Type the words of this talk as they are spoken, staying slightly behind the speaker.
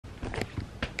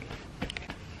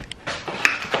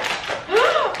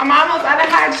I'm almost out of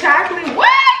hot chocolate. What?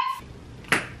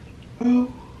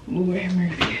 Oh, Lord have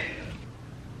mercy.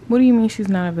 What do you mean she's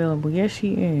not available? Yes,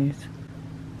 she is.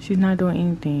 She's not doing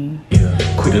anything. Yeah,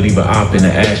 quick to leave a op in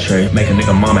the ashtray. Make a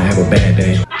nigga mama have a bad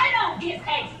day. I don't give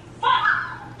a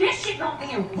fuck. This shit gonna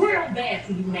end real bad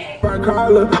for you, man.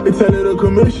 They tell her to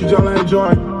commission, y'all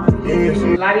enjoy. A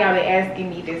lot of y'all been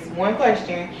asking me this one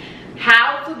question: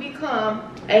 how to become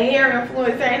a hair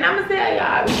influencer? And I'm gonna tell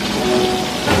y'all.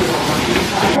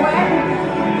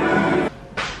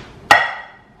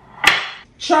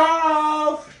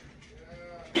 Charles!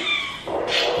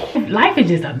 Life is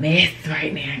just a mess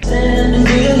right now.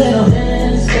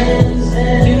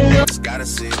 Just gotta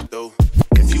see it through.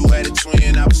 If you had a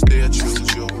twin, I would still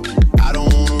choose you. I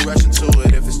don't wanna rush into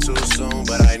it if it's too soon,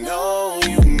 but I know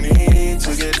you need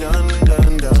to get done.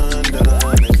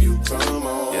 If you come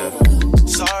on, yeah.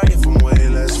 Sorry if I'm way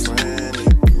less friendly.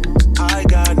 I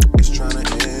got niggas trying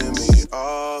to end me.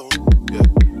 Oh, yeah.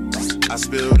 I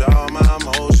spilled all my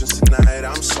emotions tonight.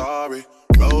 I'm sorry.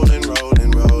 Rolling.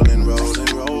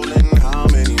 How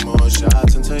many more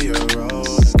shots until you're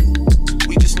rolling?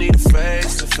 We just need a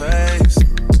face to face.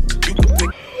 You can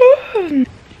pick.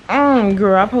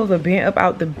 Girl, I'm supposed to bend up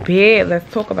out the bed. Let's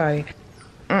talk about it.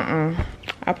 I'm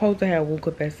supposed to have woke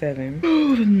up at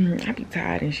 7. I be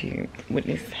tired and shit with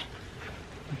this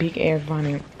big ass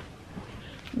bonnet.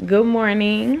 Good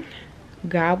morning.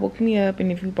 God woke me up,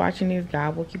 and if you're watching this,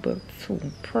 God woke you up too.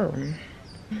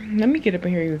 Let me get up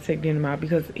in here and take Denim out,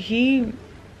 because he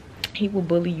will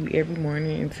bully you every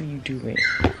morning until you do it.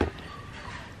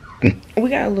 we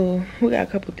got a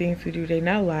couple things to do today,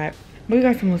 not a lot, but we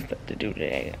got some more stuff to do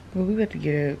today. But we got to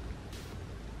get up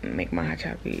and make my hot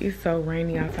chocolate. It's so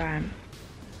rainy outside.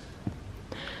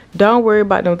 Don't worry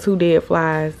about them 2 dead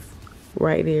flies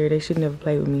right there. They should never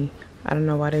play with me. I don't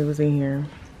know why they was in here.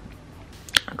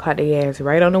 I caught their ass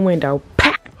right on the window.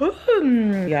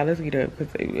 Yeah, let's get up,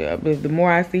 because the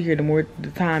more I see here, the more the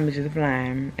time is just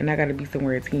flying, and I gotta be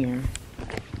somewhere at 10.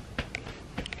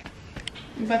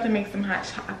 I'm about to make some hot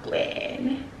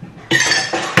chocolate.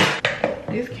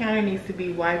 This counter needs to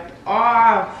be wiped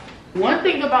off. One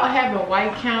thing about having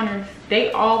white counters, they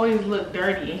always look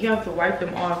dirty, and you have to wipe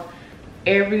them off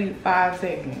every 5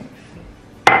 seconds.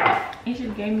 He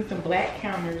just gave me some black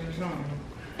counters or something.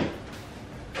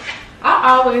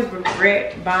 I always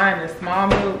regret buying the small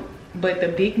milk, but the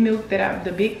big milk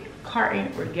the big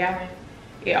carton or gallon,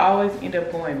 it always end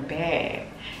up going bad.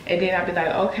 And then I'll be like,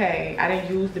 okay, I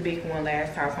didn't use the big one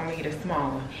last time, so I'm gonna get a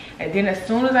small one. And then as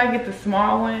soon as I get the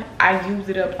small one, I use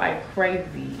it up like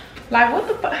crazy. Like, what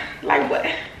the fuck? Like, what?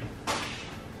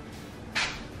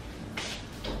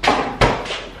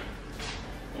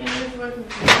 And it's working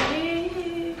for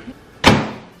me.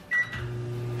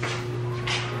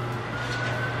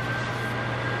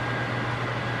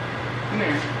 Come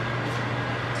here.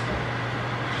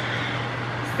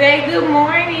 Say good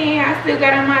morning. I still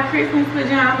got on my Christmas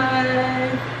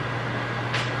pajamas.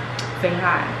 Say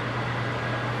hi.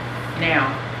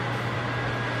 Now.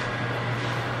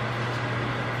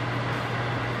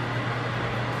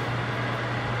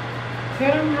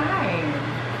 Tell them hi.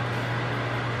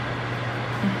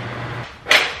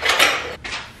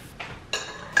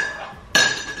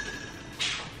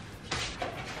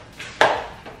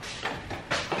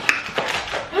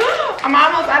 I'm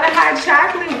almost out of hot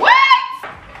chocolate. What?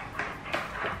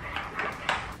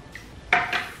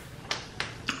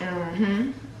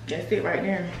 That's it right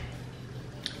there.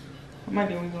 What am I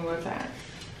doing? We're gonna go outside.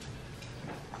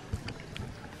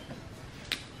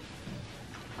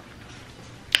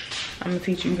 I'm gonna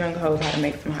teach you young hoes how to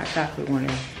make some hot chocolate one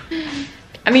day.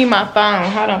 I need my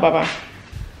phone. Hold on, Baba.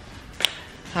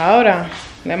 Hold on.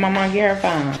 Let my mom get her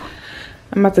phone.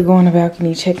 I'm about to go on the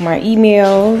balcony, check my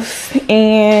emails,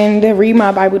 and read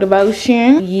my Bible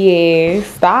devotion. Yes,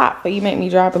 stop. You make me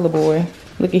drop a little boy.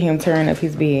 Look at him tearing up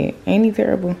his bed. Ain't he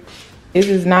terrible? This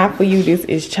is not for you. This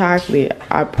is chocolate.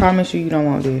 I promise you, you don't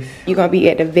want this. You're gonna be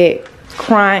at the vet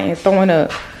crying and throwing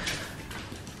up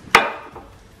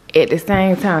at the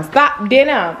same time. Stop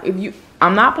dinner.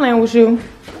 I'm not playing with you.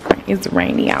 It's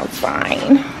rainy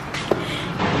outside.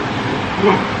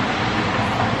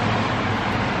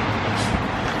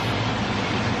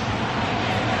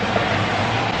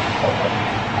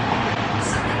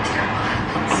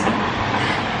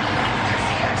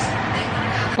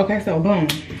 Okay, so boom.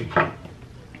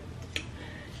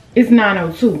 It's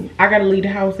 9:02. I gotta leave the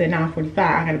house at 9:45.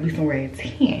 I gotta be somewhere at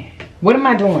 10. What am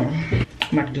I doing? I'm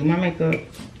about to do my makeup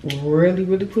really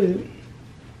quick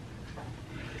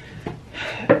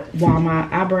while my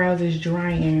eyebrows is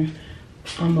drying.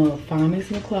 I'm gonna find me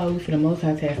some clothes for the most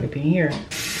high task up in here.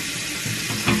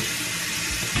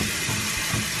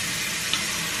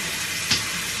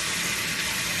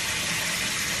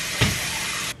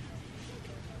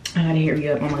 I gotta hurry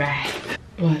up. Oh my god.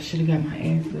 Oh, I should have got my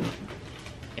ass up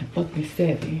and fucking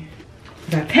 7.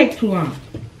 That takes too long.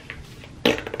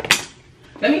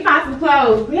 Let me find some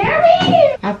clothes.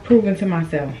 Hurry! I've proven to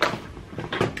myself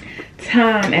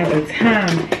time after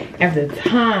time after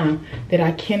time that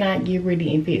I cannot get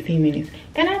ready in 15 minutes.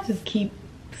 And I just keep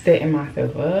setting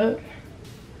myself up.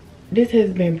 This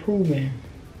has been proven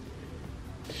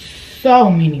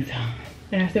so many times.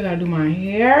 And I still gotta do my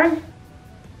hair.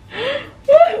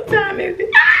 What time is it?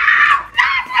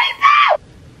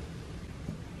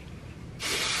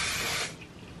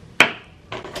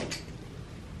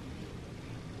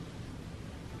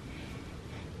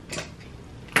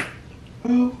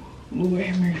 Oh, Lord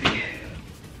have mercy.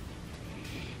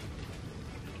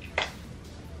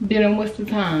 Then what's the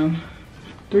time?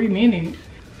 3 minutes.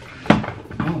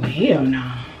 Oh, hell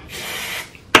no.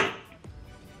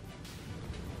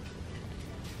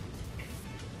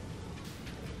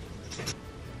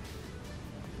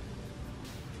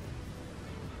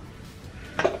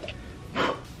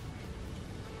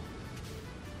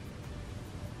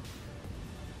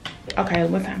 Okay,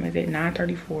 what time is it?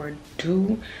 9:34.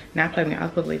 Do not play me. I was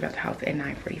supposed to leave out the house at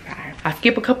 9:45. I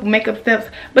skip a couple makeup steps,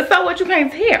 but so what, you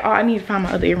can't tell. Oh, I need to find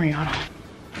my other earring. Hold on.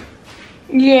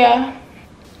 Yeah,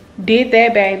 did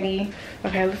that, baby.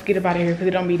 Okay, let's get up out of here because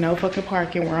it don't be no fucking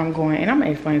parking where I'm going. And I'm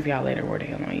gonna explain to y'all later where the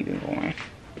hell I'm even going.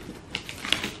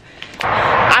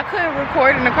 I couldn't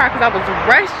record in the car because I was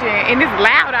rushing and it's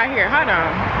loud out here. Hold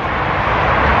on.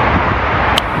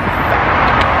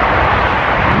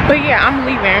 But yeah, I'm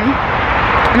leaving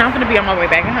and I'm gonna be on my way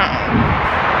back home.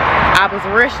 I was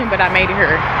rushing, but I made it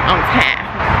here on time.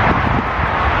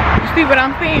 You see what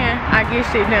I'm saying? I get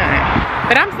shit done.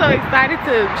 But I'm so excited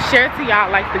to share to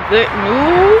y'all like the good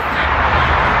news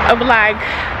of like,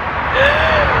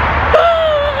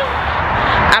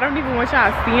 I don't even want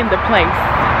y'all seeing the place.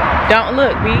 Don't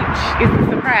look, bitch, it's a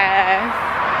surprise.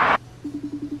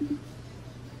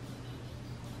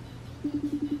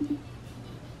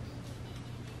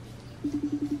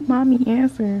 Mommy,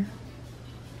 answer.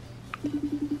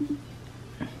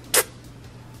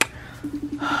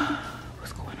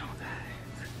 What's going on,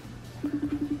 guys?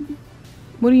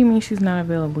 What do you mean she's not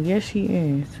available? Yes, she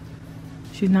is.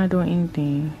 She's not doing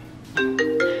anything.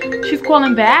 She's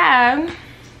calling back.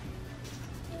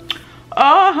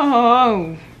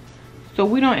 Oh, so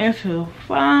we don't answer the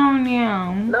phone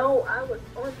now. No, I was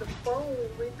on the phone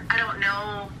with. I don't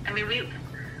know. I mean,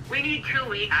 we need 2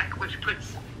 weeks, which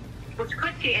puts you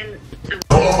in the.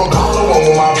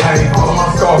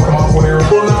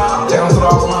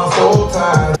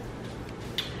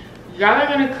 Y'all are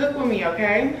gonna cook with me,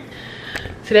 okay?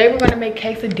 Today we're gonna make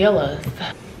quesadillas.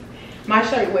 My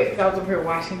shirt wet because I was over here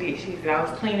washing dishes and I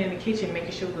was cleaning the kitchen,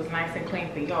 making sure it was nice and clean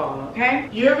for y'all, okay?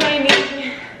 You're gonna need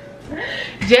to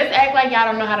just act like y'all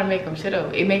don't know how to make them. Shut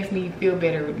up. It makes me feel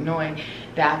better knowing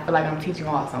that I feel like I'm teaching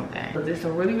y'all something. So this is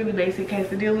a really, really basic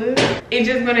quesadilla. It's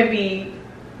just gonna be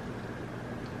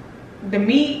the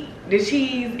meat, the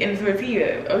cheese, and the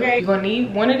tortilla, okay? You're gonna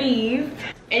need one of these,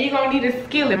 and you're gonna need a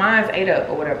skillet. Mine's 8 up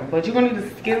or whatever, but you're gonna need a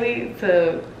skillet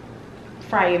to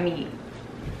fry your meat.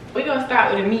 We're gonna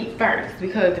start with the meat first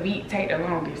because the meat take the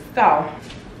longest. So,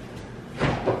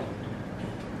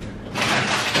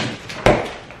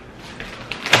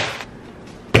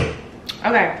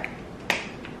 okay,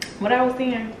 what I was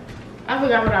saying, I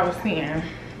forgot what I was saying.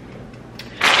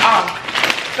 Oh,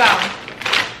 so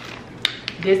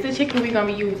this is the chicken we're gonna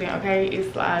be using, okay?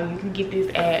 It's like, you can get this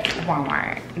at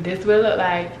Walmart. This will look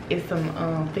like it's some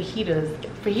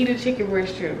fajita chicken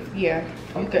breast strips. Yeah,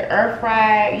 you could air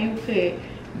fry it, you could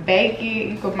bake it,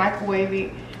 you could microwave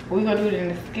it. We're gonna do it in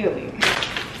the skillet.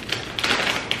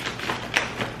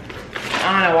 I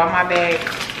don't know why my bag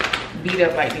beat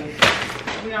up like this.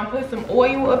 We're gonna put some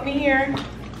oil up in here,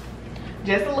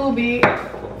 just a little bit,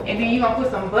 and then you're gonna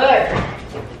put some butter.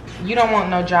 You don't want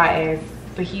no dry ass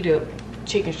fajita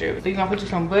chicken strips. So you're gonna put you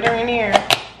some butter in there.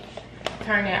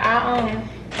 Turn it out.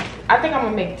 I think I'm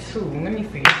gonna make 2. Let me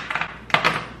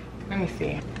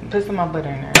see. Put some more butter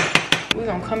in there. We're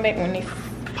gonna come back when this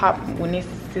pop, when this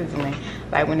is sizzling,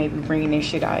 like when they be bringing this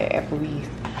shit out at Applebee's.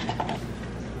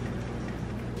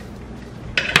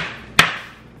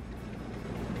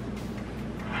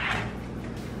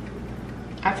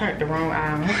 I turned the wrong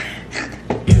eye.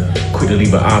 Quick to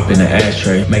leave a op in the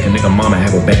ashtray. Make a nigga mama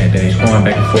have a bad day. Going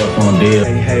back and forth on deal.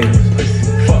 Hey,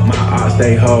 fuck my ops,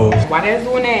 they hoes. While that's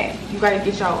doing that, you gotta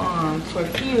get your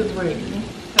tortillas ready.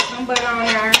 Put some butter on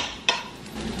there.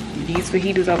 These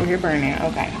fajitas over here burning.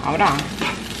 Okay, hold on.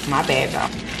 My bad, y'all.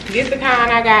 This the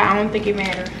kind I got. I don't think it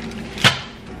matters.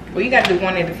 Well, you gotta do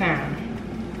one at a time.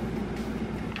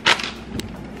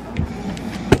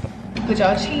 Put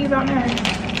your cheese on there.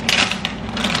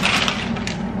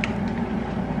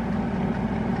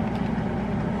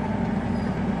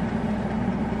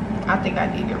 I think I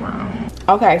did it wrong.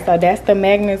 Okay, so that's the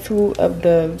magnitude of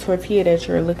the tortilla that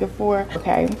you're looking for.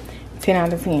 Okay, 10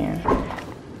 out of 10.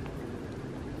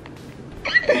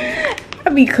 I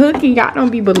be cooking, y'all don't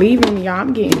be believing me, y'all.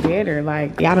 I'm getting better.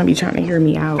 Like, y'all don't be trying to hear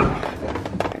me out.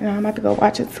 Now I'm about to go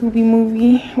watch a Tubi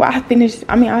movie. Well, I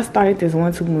started this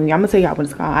one Tubi movie. I'm gonna tell y'all what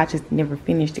it's called. I just never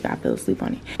finished it. I fell asleep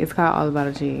on it. It's called All About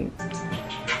a Jig.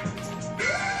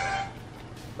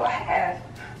 Go ahead.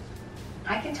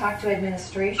 I can talk to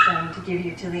administration to give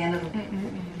you to the end of the week.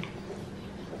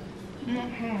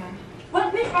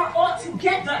 But we are all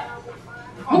together.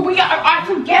 But we are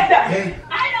together.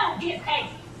 I don't get a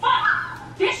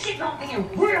fuck. This shit gonna be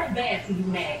real bad for you,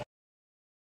 man.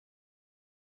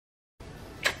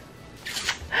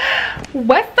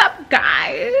 What's up,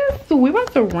 guys? So we're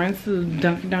about to run to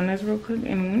Dunkin' Donuts real quick,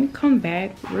 and when we come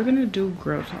back, we're gonna do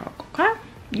girl talk. Okay?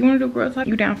 You wanna do girl talk?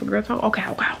 You down for girl talk? Okay.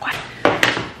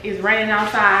 It's raining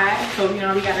outside, so you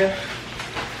know we gotta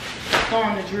go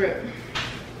on the drip.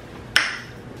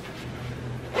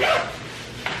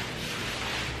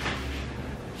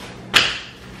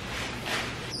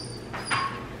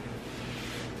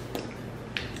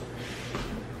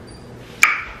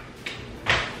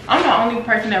 I'm the only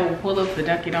person that will pull up to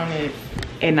Dunkin' Donuts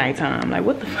at nighttime. Like,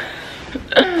 what the fuck?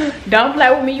 Don't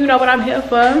play with me. You know what I'm here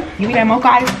for. Give me that mocha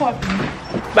ice coffee.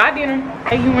 Bye, dinner.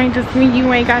 Hey, you ain't just me.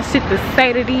 You ain't got shit to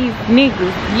say to these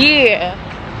niggas. Yeah.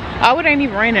 Oh, it ain't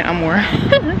even raining no more.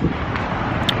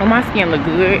 Oh, my skin look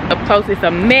good. Up close, it's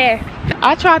a mess.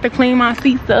 I tried to clean my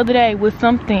seats the other day with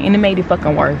something, and it made it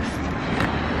fucking worse.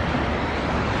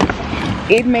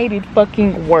 It made it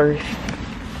fucking worse.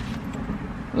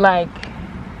 Like,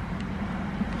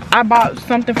 I bought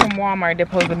something from Walmart that's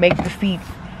supposed to make the seats.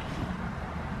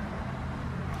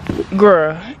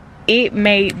 Girl, it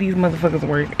made these motherfuckers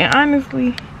worse. And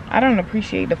honestly, I don't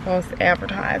appreciate the false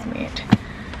advertisement.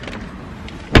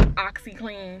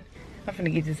 OxyClean. I'm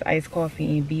finna get this iced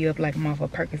coffee and be up like I'm off a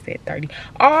Percocet 30.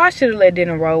 Oh, I should have let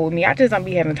dinner roll with me. I just don't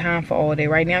be having time for all day.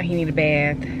 Right now, he need a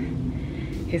bath.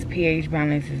 His pH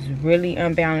balance is really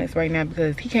unbalanced right now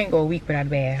because he can't go a week without a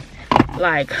bath.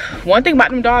 Like, one thing about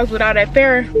them dogs without that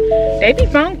fur, they be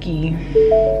funky.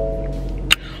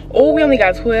 Oh, we only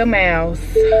got 12 miles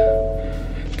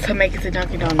to make it to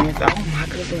Dunkin' Donuts. Oh my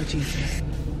good Lord Jesus.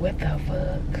 What the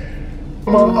fuck?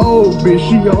 My old bitch,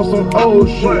 she on some old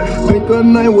shit. Think her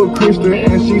name was Kristen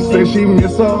and she said she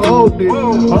miss her old dick.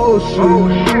 Oh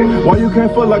shit. Why you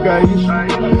can't fuck like I eat?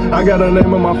 I got her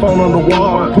name on my phone on the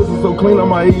wall. Pussy so clean I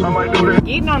might eat.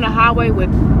 Getting on the highway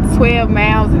with 12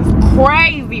 miles is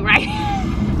crazy, right?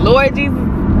 Lord Jesus,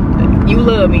 you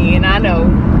love me and I know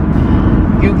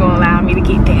you gonna allow me to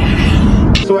get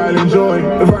there. So I'd enjoy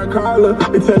it. If I call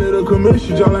her, they tell her to come in,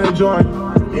 she y'all ain't join.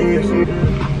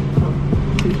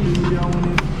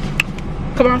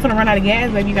 Come on, I'm gonna run out of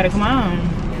gas, baby. You gotta come on.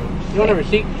 You want a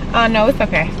receipt? No, it's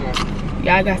okay.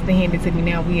 Y'all got to hand it to me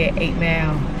now. We at 8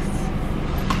 miles.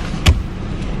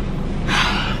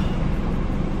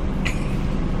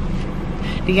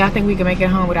 Do y'all think we can make it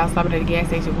home without stopping at the gas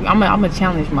station? I'm gonna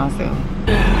challenge myself.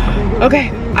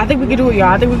 Okay, I think we can do it, y'all.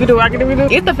 I think we can do it. I can do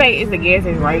it. It's the fate. It's the gas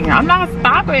station right here. I'm not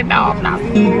stopping. No, I'm not.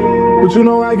 But you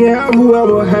know I can have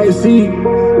whoever has seat.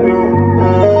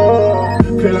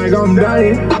 Feel like I'm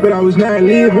dying, but I was not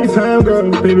living. Time, girl,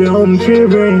 baby, I'm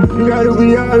tripping. You gotta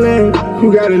be all in.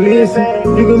 You gotta listen.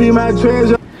 You can be my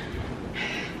treasure.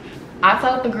 I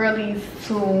told the girlies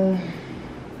to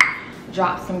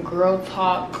drop some girl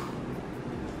talk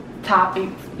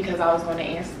topics because I was going to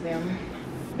answer them,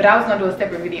 but I was going to do a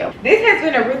separate video. This has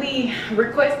been a really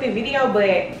requested video,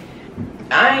 but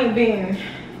I ain't been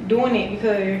doing it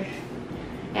because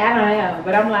I don't know,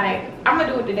 but I'm like, I'm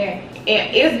gonna do it today.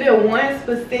 And it's been one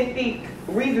specific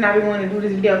reason I've been wanting to do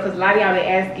this video because a lot of y'all been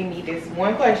asking me this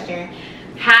one question: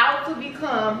 how to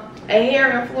become a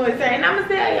hair influencer. And I'm gonna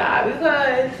tell y'all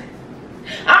because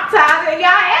I'm tired of y'all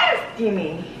asking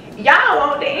me. Y'all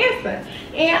want the answer,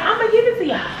 and I'm gonna give it to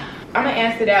y'all. I'm gonna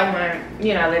answer that one,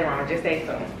 you know, later on. Just say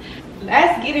so.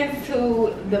 Let's get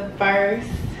into the first.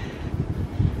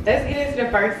 Let's get into the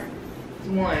first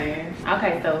one.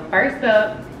 Okay, so first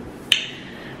up,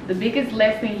 the biggest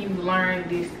lesson you've learned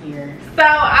this year. So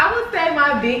I would say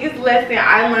my biggest lesson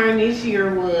I learned this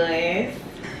year was,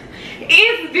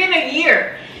 it's been a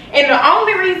year. And the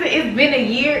only reason it's been a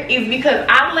year is because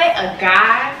I let a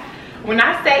guy, when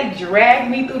I say drag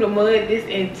me through the mud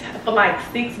for like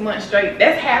 6 months straight,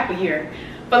 that's half a year.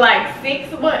 For like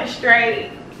 6 months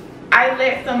straight, I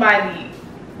let somebody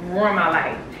ruin my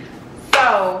life.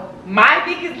 So my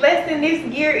biggest lesson this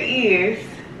year is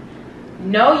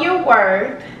know your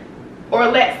worth or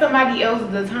let somebody else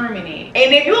determine it.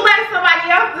 And if you let somebody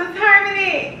else determine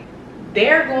it,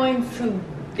 they're going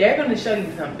to show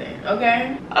you something,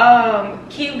 okay?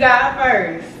 Keep God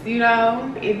first, you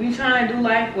know? If you're trying to do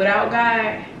life without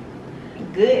God,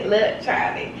 good luck,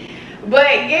 Charlie.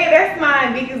 But yeah, that's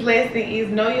my biggest lesson is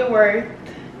know your worth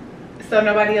so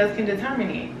nobody else can determine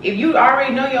it. If you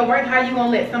already know your worth, how you gonna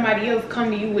let somebody else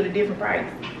come to you with a different price?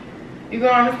 You know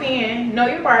what I'm saying? Know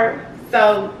your worth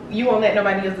so you won't let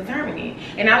nobody else determine it.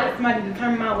 And I let somebody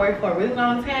determine my worth for a really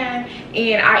long time,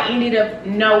 and I ended up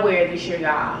nowhere this year,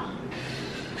 y'all.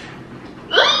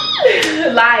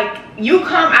 Like, you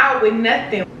come out with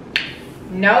nothing.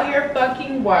 Know your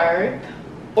fucking worth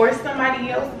or somebody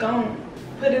else gonna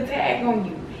put a tag on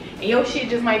you and your shit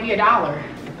just might be $1.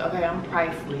 Okay, I'm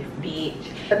priceless, bitch.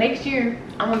 So next year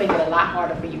I'm gonna make it a lot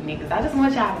harder for you niggas. I just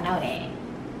want y'all to know that.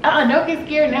 Don't get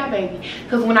scared now, baby,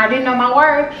 because when I didn't know my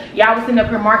worth, y'all was sitting up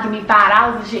here marking me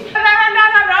 $5 and shit. No,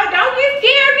 don't get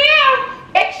scared now.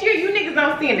 Next year you niggas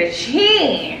don't stand a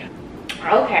chance.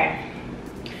 Okay,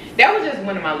 that was just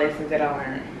one of my lessons that I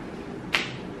learned.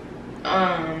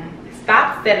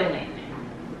 Stop settling.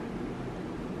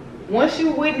 Once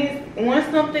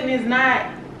something is not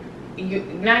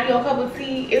your cup of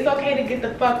tea, it's okay to get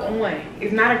the fuck on.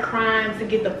 It's not a crime to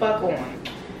get the fuck on.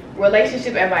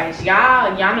 Relationship advice,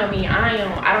 y'all know me. I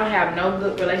don't have no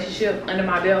good relationship under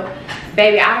my belt,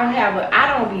 baby.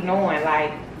 I don't be knowing,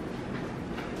 like,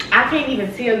 I can't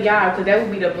even tell y'all because that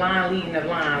would be the blind leading the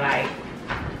blind. Like,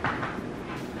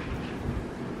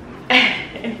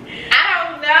 I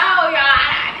don't know, y'all.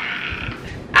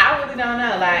 I really don't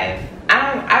know. Like, I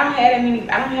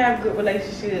don't have good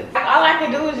relationships. All I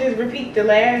can do is just repeat the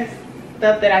last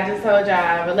stuff that I just told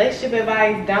y'all. Relationship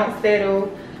advice, don't settle.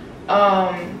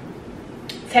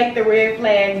 Take the red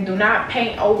flags, do not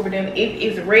paint over them. If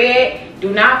it's red,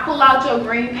 do not pull out your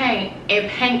green paint and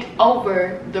paint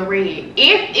over the red.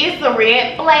 If it's a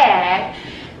red flag,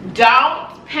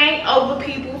 don't paint over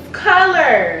people's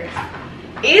colors.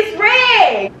 It's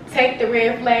red. Take the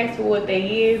red flags for what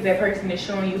they is. That person is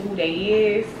showing you who they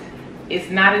is. It's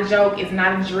not a joke, it's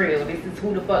not a drill. This is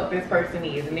who the fuck this person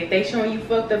is. And if they showing you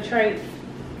fucked up traits,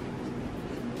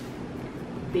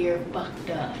 they're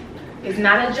fucked up. It's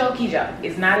not a jokey joke.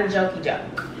 It's not a jokey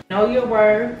joke. Know your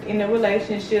worth in the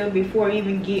relationship before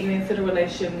even getting into the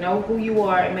relationship. Know who you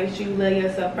are and make sure you love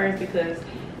yourself first, because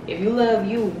if you love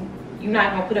you, you're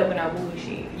not gonna put up with no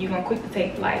bullshit. You're gonna quick to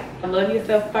take flight. Love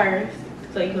yourself first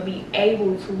so you can be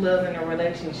able to love in a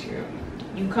relationship.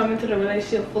 You come into the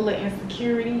relationship full of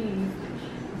insecurities,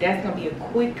 that's gonna be a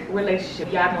quick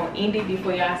relationship. Y'all gonna end it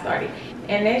before y'all start it.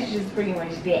 And that's just pretty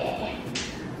much that.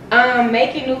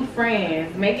 Making new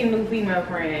friends, making new female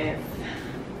friends.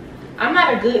 I'm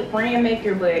not a good friend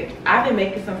maker, but I've been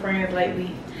making some friends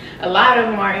lately. A lot of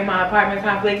them are in my apartment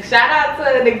complex. Shout out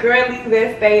to the girlies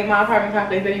that stay in my apartment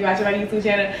complex that you watch my YouTube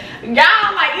channel.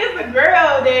 Y'all, like, it's a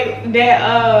girl that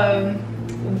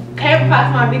came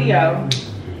across my video,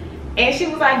 and she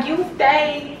was like, you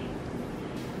stay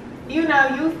in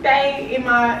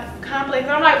my complex.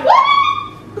 And I'm like,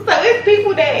 what? So it's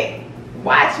people that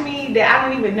watch me that I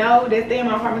don't even know that stay in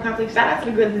my apartment complex. Shout out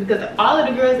to the girls, because all of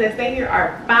the girls that stay here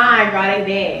are fine, girl.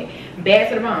 They bad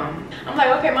to the bone. I'm like,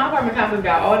 okay, my apartment complex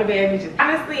got all the bad bitches.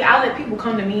 Honestly, I'll let people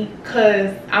come to me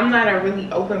because I'm not a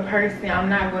really open person. I'm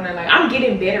not gonna, like, I'm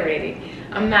getting better at it.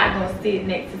 I'm not gonna sit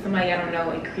next to somebody I don't know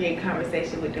and create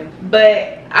conversation with them.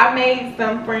 But I made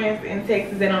some friends in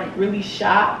Texas that I'm really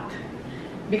shocked,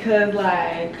 because,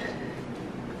 like,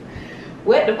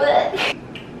 what the fuck?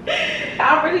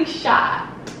 I'm really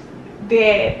shocked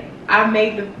that I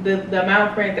made the amount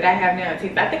of friends that I have now in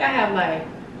Texas. I think I have like,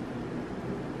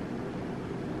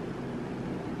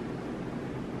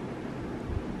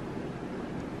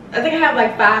 I have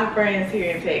like 5 friends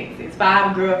here in Texas.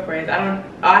 5 girlfriends.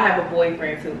 I have a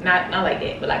boyfriend too. Not like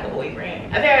that, but like a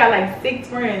boyfriend. I think I got like 6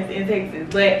 friends in Texas.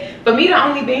 But for me to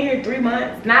only been here 3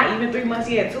 months, not even 3 months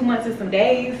yet, 2 months and some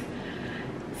days,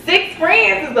 6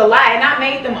 friends is a lot, and I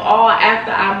made them all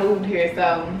after I moved here,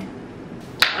 so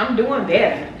I'm doing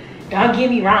better. Don't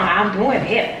get me wrong, I'm doing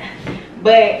better.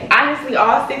 But honestly,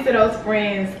 all 6 of those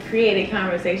friends created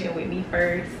conversation with me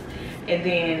first, and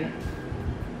then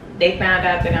they found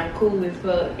out that I'm cool as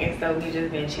fuck, and so we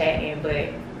just been chatting. But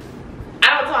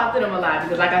I don't talk to them a lot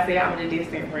because, like I said, I'm the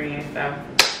distant friend. So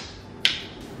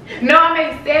no, I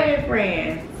made 7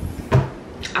 friends.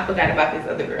 I forgot about this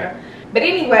other girl. But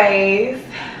anyways,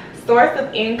 source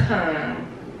of income.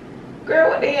 Girl,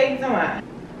 what the hell you talking about?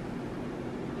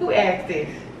 Who asked this?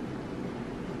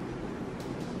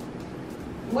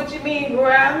 What you mean,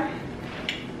 girl?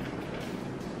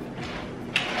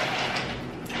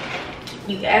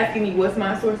 He's asking me what's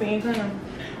my source of income.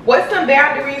 What's some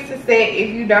boundaries to set if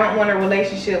you don't want a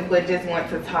relationship but just want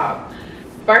to talk?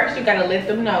 First, you gotta let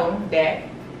them know that,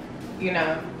 you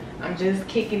know, I'm just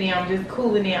kicking in, I'm just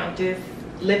cooling in, I'm just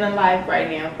living life right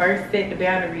now. First, set the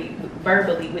boundary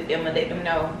verbally with them and let them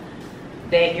know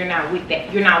that you're not with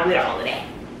that. You're not with all of that.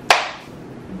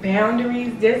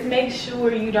 Boundaries, just make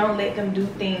sure you don't let them do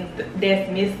things that's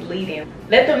misleading.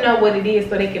 Let them know what it is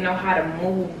so they can know how to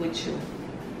move with you.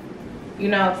 You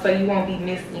know, so you won't be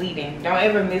misleading. Don't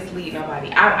ever mislead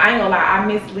nobody. I ain't gonna lie, I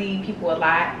mislead people a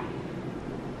lot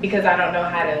because I don't know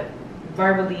how to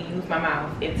verbally use my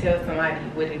mouth and tell somebody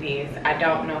what it is. I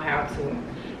don't know how to.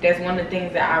 That's one of the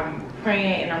things that I'm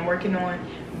praying and I'm working on,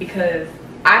 because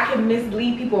I can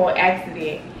mislead people on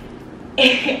accident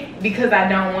because I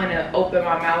don't want to open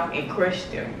my mouth and crush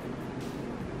them.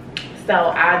 So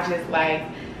I just, like,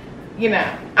 you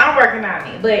know, I'm working on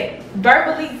it. But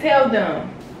verbally tell them.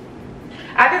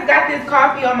 I just got this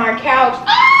coffee on my couch.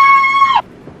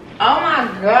 Oh my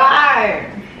God.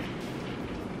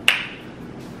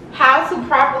 How to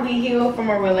properly heal from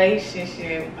a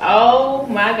relationship. Oh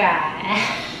my God.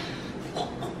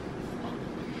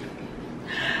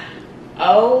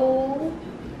 Oh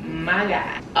my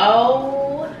God.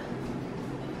 Oh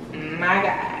my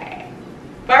God.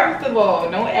 First of all,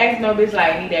 don't ask no bitch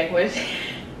like me that question.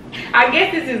 I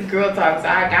guess this is girl talk, so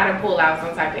I gotta pull out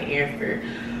some type of answer.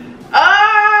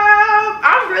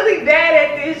 I'm really bad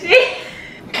at this shit.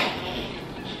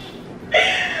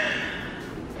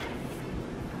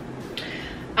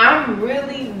 I'm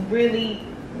really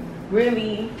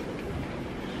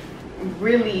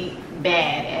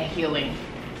bad at healing.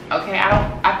 Okay,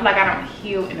 I feel like I don't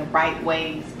heal in the right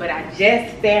ways, but I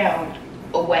just found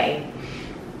a way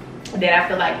that I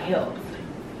feel like helps.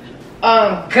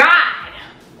 God,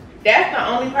 that's the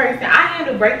only person. I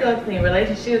handle breakups and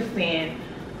relationships and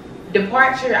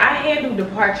departure. I handle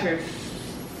departure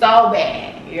so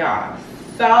bad, y'all.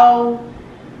 So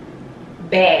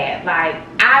bad. Like,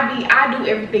 I do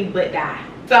everything but die.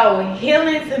 So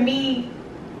healing to me,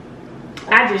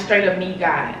 I just straight up need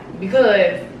God,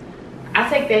 because I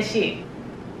take that shit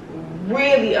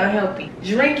really unhealthy.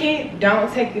 Drinking, don't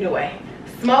take it away.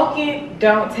 Smoking,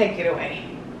 don't take it away.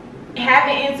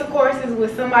 Having intercourses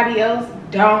with somebody else,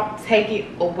 don't take it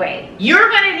away. You're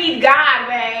gonna need God,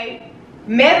 babe.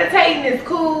 Meditating is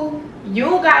cool.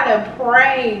 You gotta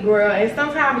pray, girl. And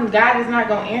sometimes God is not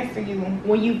gonna answer you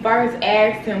when you first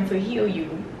asked him to heal you.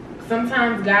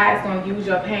 Sometimes God's gonna use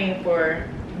your pain for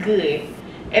good.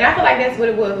 And I feel like that's what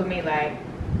it was with me. Like,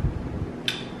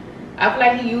 I feel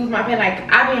like he used my pain.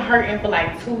 Like, I've been hurting for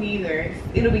like 2 years.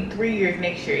 It'll be 3 years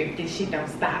next year if this shit don't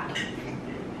stop.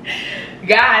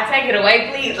 God, take it away,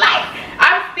 please. Like,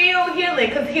 I'm still healing,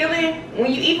 because healing,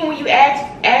 even when you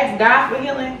ask God for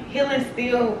healing, healing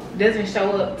still doesn't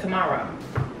show up tomorrow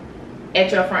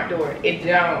at your front door. It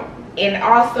don't. And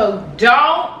also,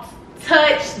 don't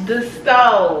touch the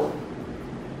stove.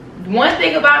 One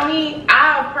thing about me,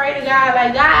 I'll pray to God,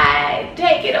 like, God,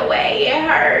 take it away, it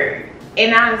hurt.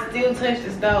 And I still touch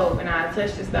the stove, and I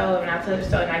touch the stove, and I touch the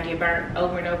stove, and I get burnt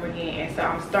over and over again. And so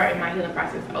I'm starting my healing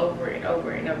process over and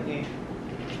over and over again.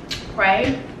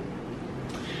 Pray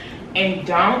and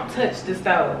don't touch the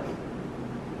stove.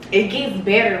 It gets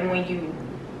better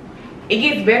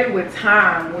with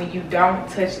time when you don't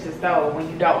touch the stove, when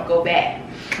you don't go back.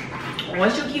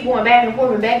 Once you keep going back and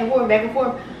forth and back and forth and back and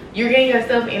forth, you're getting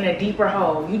yourself in a deeper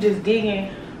hole. You just digging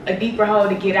a deeper hole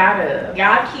to get out of.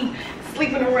 Y'all keep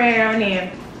sleeping around and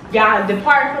y'all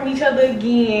depart from each other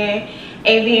again,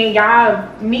 and then y'all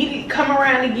come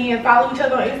around again, follow each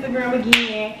other on Instagram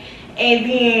again, and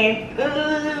then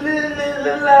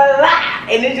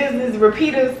and it's just this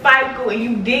repeated cycle, and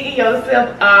you digging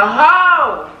yourself a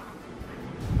hole.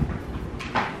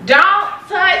 Don't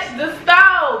touch the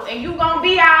stove and you gonna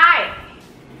be alright.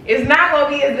 It's not gonna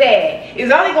be as bad.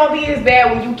 It's only gonna be as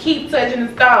bad when you keep touching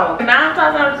the stove. 9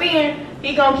 times out of 10,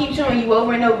 he gonna keep showing you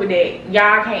over and over that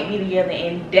y'all can't be together,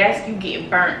 and that's you getting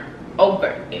burnt over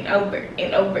and over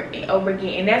and over and over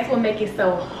again. And that's what makes it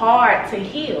so hard to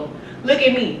heal. Look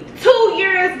at me, 2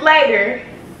 years later,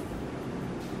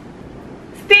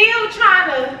 still trying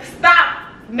to stop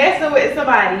messing with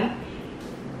somebody,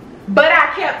 but I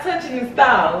kept touching the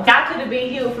stove. I could have been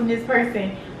healed from this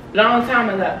person a long time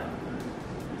ago,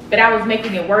 but I was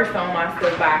making it worse on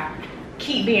myself by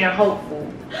keep being hopeful.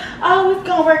 Oh, it's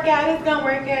gonna work out, it's gonna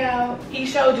work out. He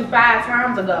showed you 5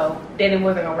 times ago that it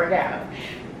wasn't gonna work out.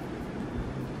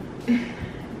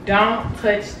 Don't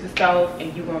touch the stove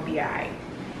and you're gonna be alright.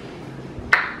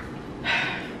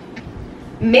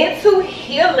 Mental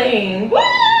healing. Woo!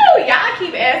 Y'all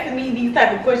keep asking me these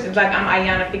type of questions like I'm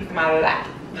Ayana fixing my life.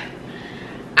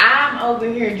 I'm over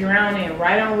here drowning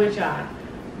right on with y'all.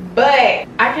 But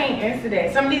I can't answer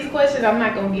that. Some of these questions I'm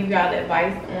not gonna give y'all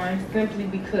advice on, simply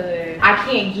because I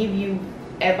can't give you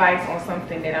advice on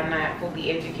something that I'm not fully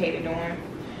educated on.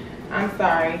 I'm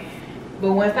sorry.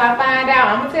 But once I find out,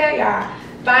 I'm gonna tell y'all.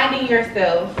 Finding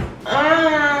yourself.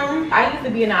 I used to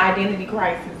be in an identity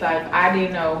crisis. Like, I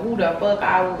didn't know who the fuck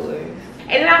I was.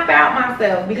 And then I found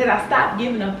myself because I stopped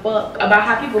giving a fuck about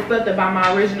how people felt about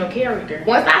my original character.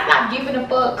 Once I stopped giving a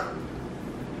fuck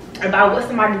about what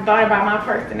somebody thought about my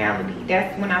personality,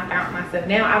 that's when I found myself.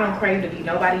 Now I don't crave to be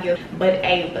nobody else but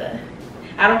Ava.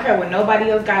 I don't care what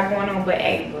nobody else got going on but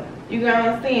Ava. You know what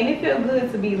I'm saying? It feels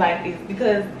good to be like this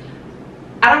because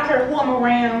I don't care who I'm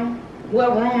around,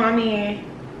 what room I'm in.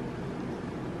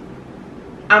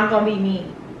 I'm gonna be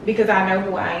me because I know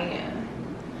who I am.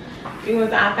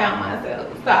 Because I found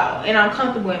myself, so, and I'm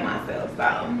comfortable in myself,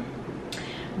 so.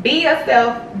 Be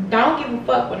yourself. Don't give a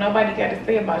fuck what nobody got to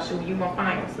say about you. You gonna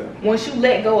find yourself. Once you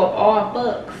let go of all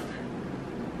fucks,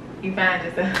 you find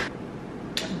yourself.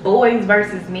 Boys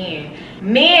versus men.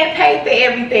 Men pay for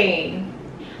everything.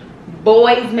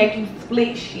 Boys make you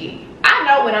split shit. I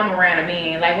know when I'm around a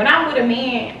man. Like, when I'm with a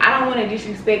man, I don't want to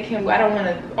disrespect him. I don't want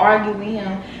to argue with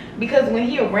him. Because when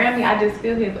he around me, I just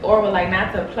feel his aura, like,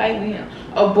 not to play with him.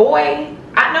 A boy,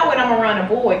 I know when I'm around a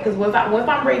boy. Because once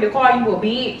I'm ready to call you a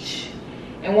bitch,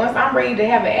 and once I'm ready to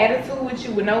have an attitude with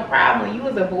you with no problem, you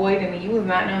was a boy to me. You was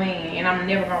not no man. And I'm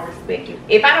never going to respect you.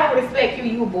 If I don't respect you,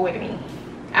 you a boy to me.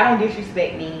 I don't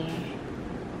disrespect men.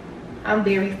 I'm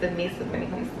very submissive when it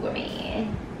comes to a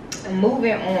man. And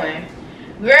moving on.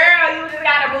 Girl, you just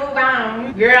gotta move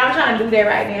on. Girl, I'm trying to do that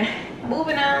right now.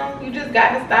 Moving on, you just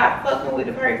got to stop fucking with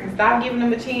the person. Stop giving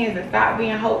them a chance and stop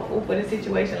being hopeful for the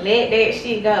situation. Let that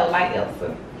shit go, like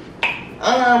Elsa.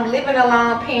 Living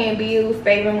alone, paying bills,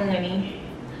 saving money.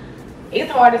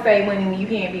 It's hard to save money when you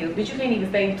paying bills, but you can't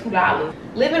even save $2.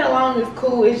 Living alone is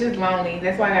cool, it's just lonely.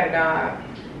 That's why I got a dog.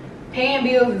 Paying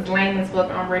bills is lame as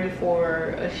fuck. I'm ready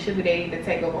for a sugar daddy to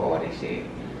take over all this shit.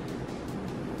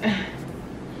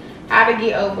 How to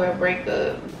get over a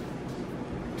breakup.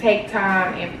 Take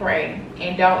time and pray.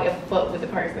 And don't ever fuck with the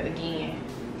person again.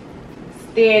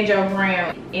 Stand your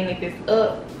ground. And if it's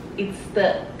up, it's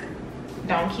stuck.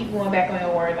 Don't keep going back on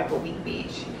your word like a weak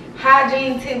bitch.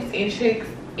 Hygiene tips and tricks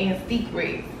and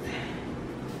secrets.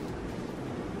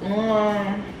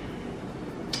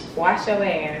 Wash your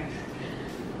ass.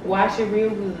 Wash it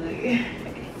real good.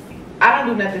 I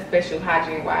don't do nothing special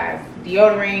hygiene wise.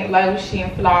 Deodorant, lotion,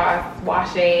 floss,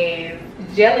 wash ass.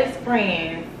 Jealous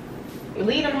friends,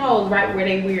 leave them hoes right where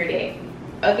they weird at.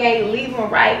 Okay, leave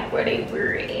them right where they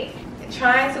weird at.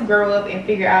 Trying to grow up and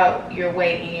figure out your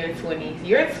way in your 20s.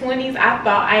 Your 20s,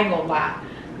 I ain't gonna lie,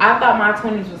 I thought my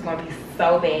 20s was gonna be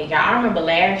so bad. Y'all, I remember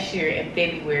last year in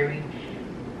February,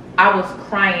 I was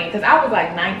crying because I was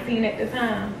like 19 at the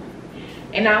time.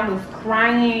 And I was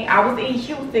crying. I was in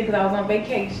Houston because I was on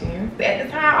vacation. At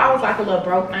the time, I was like a little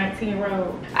broke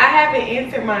 19-year-old. I haven't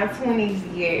entered my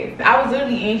 20s yet. I was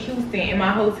literally in Houston in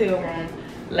my hotel room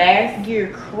last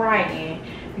year crying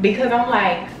because I'm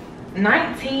like,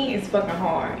 19 is fucking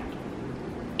hard.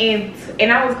 And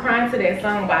I was crying to that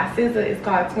song by SZA. It's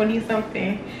called 20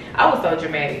 something. I was so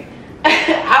dramatic.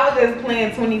 I was just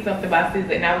playing 20 something by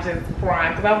SZA and I was just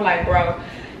crying because I was like, bro,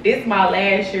 this is my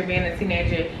last year being a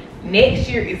teenager. Next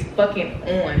year is fucking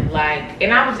on. Like,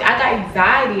 and I got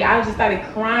anxiety. I just started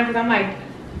crying because I'm like,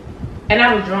 and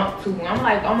I was drunk too. I'm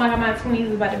like, oh my god, my 20s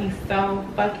is about to be so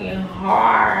fucking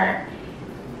hard.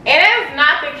 And that's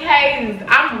not the case.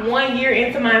 I'm 1 year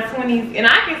into my 20s and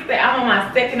I can say I'm on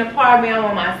my second apartment, I'm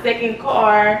on my second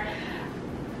car.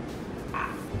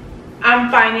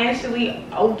 I'm financially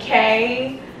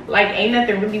okay. Like, ain't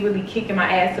nothing really kicking my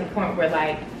ass to the point where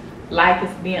like life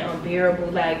is being unbearable.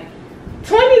 Like,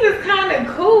 20s is kind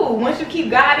of cool once you keep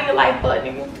God in your life, but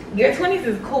your 20s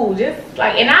is cool. Just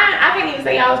like, and I can't even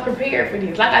say I was prepared for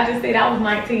this. Like I just said, I was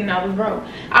 19 and I was broke.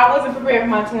 I wasn't prepared for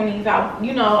my 20s.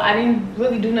 I didn't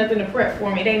really do nothing to prep for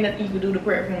them. It ain't nothing you can do to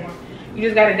prep for them. You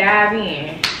just gotta dive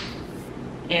in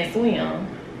and swim.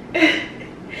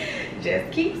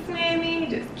 Just keep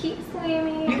swimming, just keep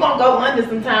swimming. You're gonna go under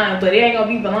sometimes, but it ain't gonna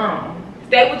be for long.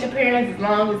 Stay with your parents as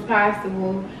long as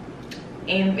possible.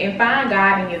 And find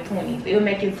God in your 20s. It'll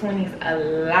make your 20s a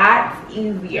lot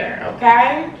easier,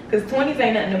 okay? Because 20s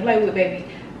ain't nothing to play with, baby.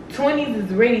 20s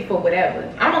is ready for whatever.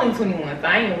 I'm only 21, so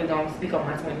I ain't really gonna speak on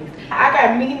my 20s. I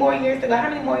got many more years to go. How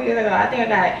many more years to go? I think I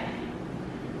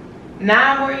got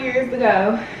 9 more years to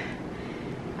go.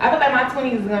 I feel like my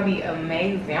 20s is gonna be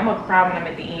amazing. I'm gonna cry when I'm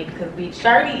at the end because bitch,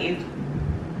 30 is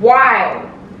wild.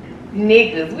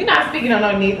 Niggas. We not speaking on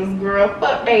no niggas, girl.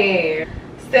 Fuck that.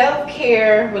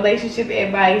 self-care, relationship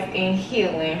advice, and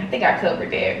healing. I think I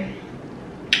covered that.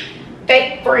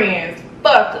 Fake friends,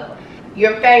 fuck them.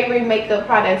 Your favorite makeup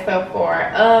product so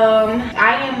far?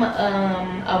 I am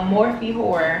a Morphe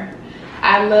whore.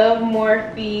 I love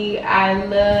Morphe. I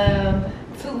love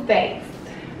Too Faced.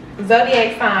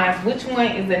 Zodiac signs, which one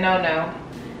is a no-no?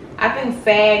 I think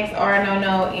Sags are a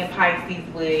no-no, and Pisces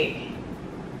would,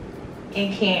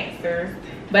 and Cancers.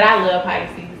 But I love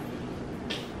Pisces.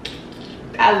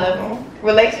 I love them.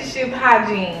 Relationship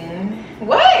hygiene.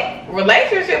 What?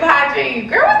 Relationship hygiene?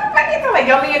 Girl, what the fuck is that? Like,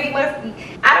 your man, he must be.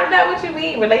 I don't know what you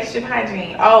mean, relationship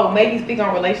hygiene. Oh, maybe speak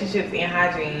on relationships and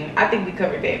hygiene. I think we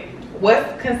covered that.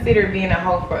 What's considered being a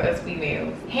hoe for us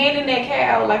females? Handing that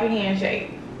cow like a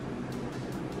handshake.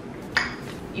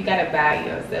 You gotta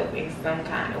value yourself in some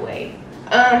kind of way.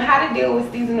 How to deal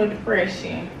with seasonal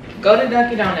depression? Go to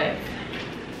Dunkin' Donuts.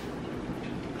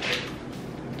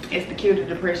 It's the cure to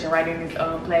depression right in this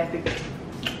plastic,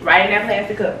 right in that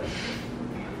plastic cup.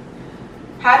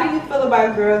 How do you feel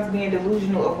about girls being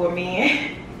delusional over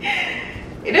men?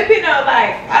 It depends on,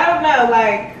 like, I don't know,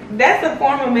 like, that's a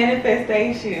form of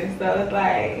manifestation. So it's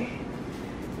like,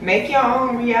 make your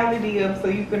own reality up so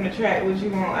you can attract what you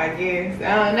want, I guess.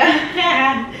 I don't know.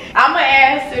 I'm gonna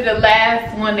answer the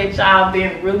last one that y'all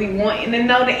been really wanting to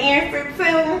know the answer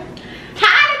to.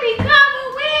 How to become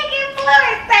a wig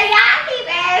influencer? Y'all keep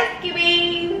asking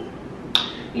me.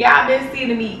 Y'all been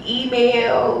sending me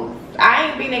emails. I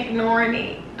ain't been ignoring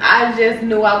it. I just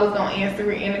knew I was gonna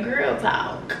answer it in the girl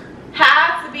talk.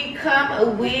 How to become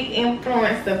a wig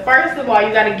influencer? First of all,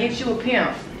 you gotta get you a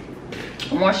pimp.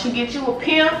 Once you get you a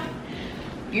pimp,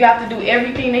 you have to do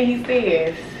everything that he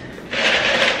says.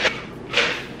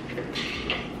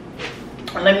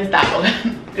 Let me stop,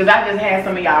 because I just had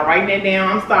some of y'all writing that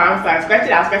down. I'm sorry. Scratch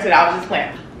it out, I was just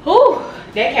playing. Whew,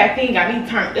 that caffeine got me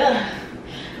turned up.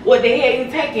 What the hell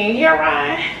you taking here,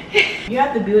 Ryan? You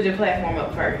have to build your platform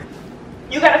up first.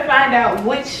 You gotta find out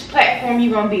which platform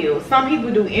you gonna build. Some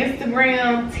people do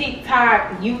Instagram,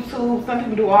 TikTok, YouTube. Some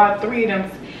people do all three of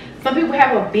them. Some people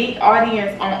have a big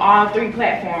audience on all three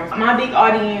platforms. My big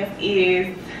audience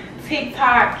is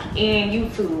TikTok and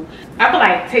YouTube. I feel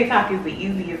like TikTok is the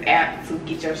easiest app to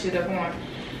get your shit up on.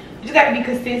 You just gotta be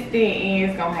consistent and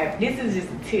it's gonna happen. This is just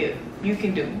a tip you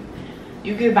can do.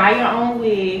 You can buy your own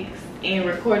wigs and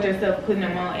record yourself putting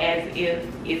them on as if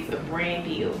it's a brand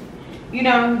deal. You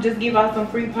know, just give out some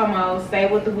free promos, say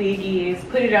what the wig is,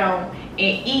 put it on,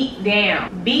 and eat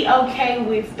down. Be okay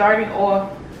with starting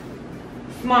off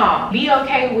small. Be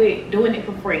okay with doing it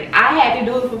for free. I had to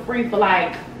do it for free for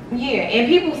like, yeah, and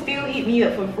people still hit me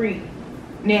up for free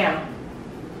now.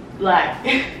 Like,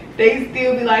 they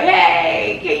still be like,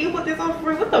 hey, can you put this on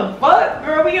free? What the fuck,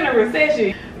 girl? We in a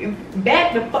recession.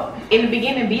 Back the fuck. In the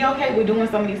beginning, be okay with doing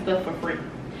some of this stuff for free.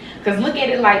 Because look at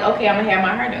it like, okay, I'm going to have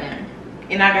my hair done.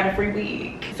 And I got a free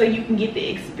wig. So you can get the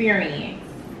experience.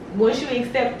 Once you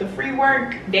accept the free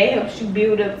work, that helps you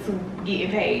build up to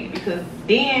getting paid. Because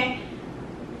then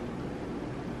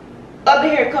other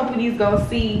hair companies gonna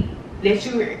see that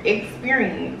you're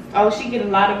experienced. Oh, she get a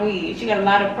lot of wigs. She got a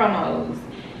lot of promos.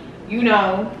 You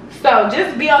know. So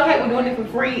just be okay with doing it for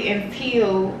free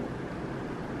until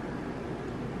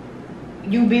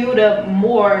you build up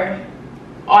more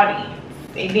audience.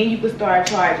 And then you can start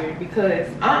charging, because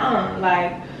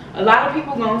like a lot of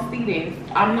people gonna see this.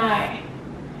 I'm not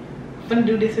gonna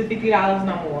do this for $50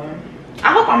 no more.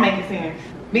 I hope I'm making sense,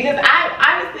 because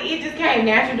I honestly, it just came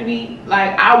natural to me.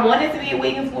 Like, I wanted to be a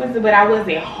wig influencer, but I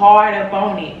wasn't hard up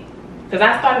on it, because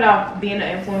I started off being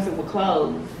an influencer with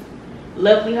clothes.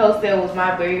 Lovely Wholesale was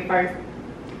my very first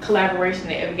collaboration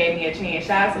that ever gave me a chance.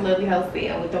 Shout out to Lovely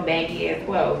Wholesale with them baggy ass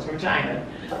clothes from China.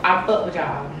 I fuck with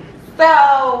y'all.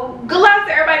 So, good luck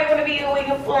to everybody who want to be a wig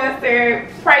influencer.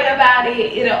 Pray about it.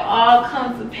 It'll all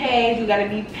come to pass. You got to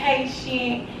be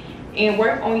patient and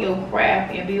work on your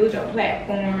craft and build your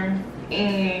platform.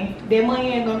 And that money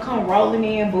ain't going to come rolling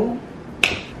in, boo.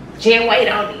 Just wait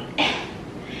on it.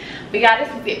 But y'all, this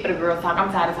is it for the girl talk.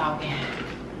 I'm tired of talking.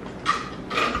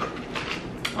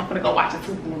 I'm going to go watch a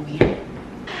Toot movie.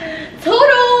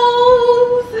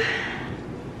 Toodles!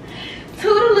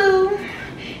 Toodaloo.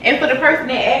 And for the person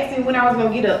that asked me when I was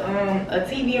gonna get a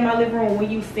TV in my living room, when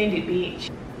you send it,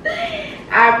 bitch.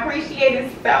 I appreciate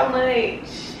it so much.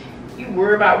 You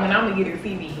worry about when I'm gonna get a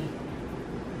TV.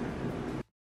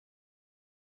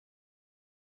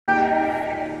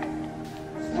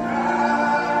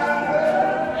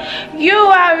 You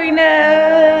already know.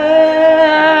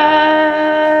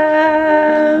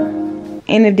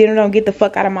 And if Dinner don't get the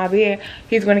fuck out of my bed,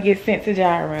 he's gonna get sent to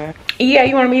Jira. Yeah,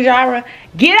 you wanna meet Jira?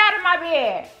 Get out of my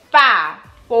bed. 5,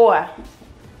 4.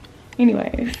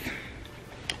 Anyways,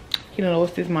 He done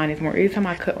lost his mind. It's more. Every time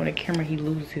I cut on the camera, he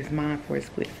loses his mind for a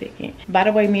split second. By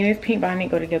the way, me and this pink bonnet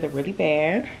go together really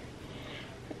bad.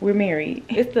 We're married.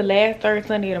 It's the last third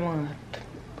Sunday of the month.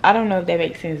 I don't know if that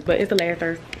makes sense, but it's the last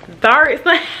it's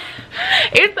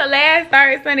the last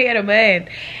third Sunday of the month.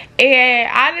 And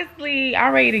honestly,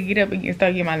 I'm ready to get up and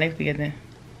start getting my life together.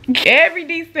 Every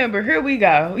December, here we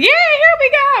go. Yeah, here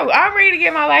we go. I'm ready to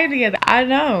get my life together. I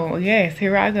know. Yes,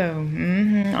 here I go.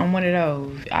 I'm one of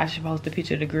those. I should post a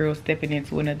picture of the girl stepping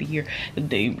into another year.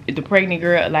 The pregnant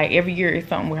girl, like every year is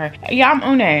something with her. Yeah, I'm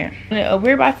on that.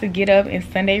 We're about to get up and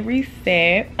Sunday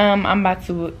reset. I'm about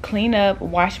to clean up,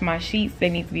 wash my sheets. They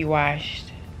need to be washed.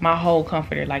 My whole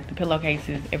comforter, like the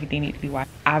pillowcases, everything needs to be washed.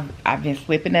 I've been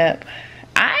slipping up.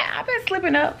 I've been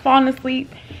slipping up, falling asleep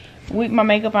with my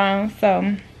makeup on,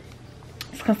 so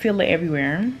it's concealer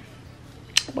everywhere.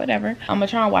 Whatever. I'm gonna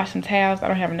try and wash some towels. I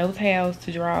don't have no towels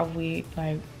to dry off with.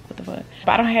 Like, what the fuck?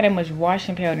 But I don't have that much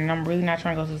washing powder, and I'm really not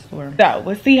trying to go to the store. So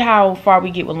we'll see how far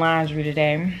we get with laundry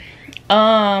today.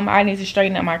 I need to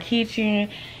straighten up my kitchen.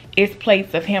 It's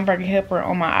plates of hamburger helper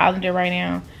on my islander right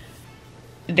now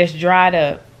that's dried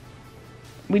up.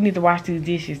 We need to wash these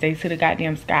dishes. They to the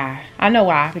goddamn sky. I know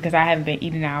why, because I haven't been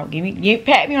eating out.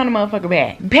 Pat me on the motherfucker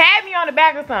back. Pat me on the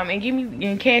back or something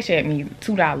and cash at me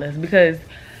 $2 because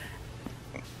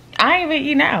I ain't been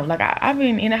eating out. Like I've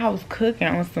been in the house cooking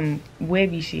on some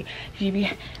webby shit. She be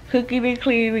cooking and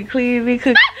cleaning,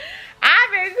 cooking.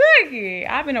 I've been cooking.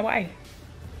 I've been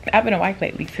a wife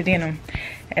lately to Denim.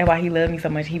 That's why he loved me so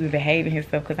much. He been behaving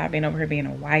himself because I've been over here being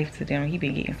a wife to Denim. He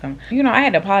been getting some. You know, I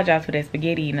had to apologize for that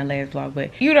spaghetti in the last vlog,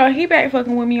 but you know, he back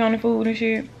fucking with me on the food and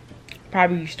shit.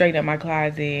 Probably straighten up my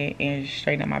closet and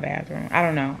straighten up my bathroom. I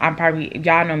don't know. I'm probably,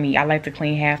 y'all know me, I like to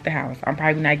clean half the house. I'm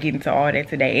probably not getting to all that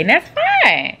today, and that's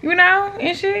fine, you know,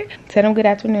 and shit. Tell him good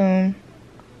afternoon.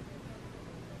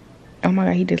 Oh my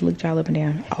God, he just looked y'all up and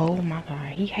down. Oh my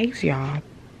God, he hates y'all.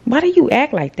 Why do you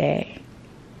act like that?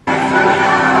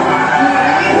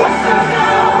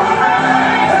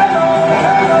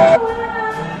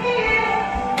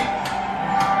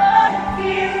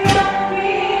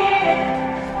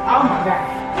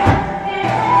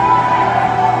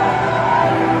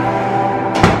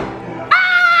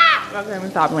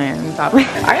 Stop playing. Stop playing.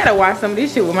 I gotta wash some of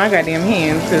this shit with my goddamn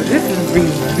hands because this is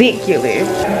ridiculous.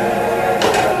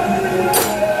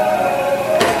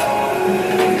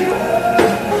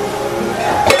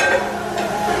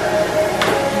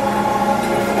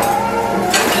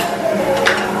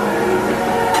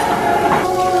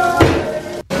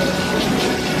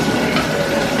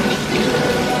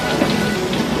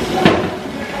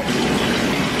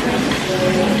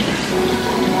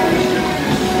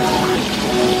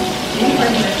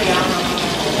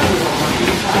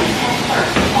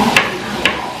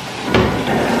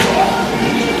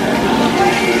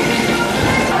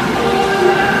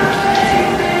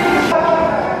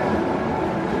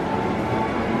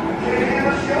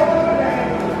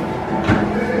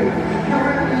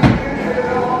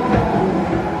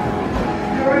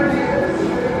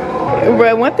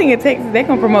 But one thing in Texas, they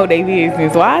can promote their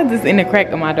business. So I just in the crack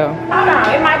of my door. Hold on,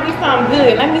 it might be something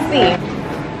good. Let me see.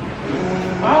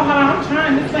 Oh, hold on, I'm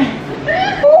trying this thing.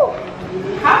 Hold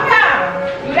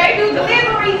on. Do they do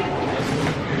delivery?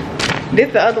 This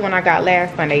is the other one I got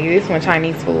last Sunday. This one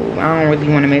Chinese food. I don't really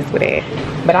want to mess with that.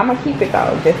 But I'm gonna keep it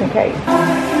though, just in case.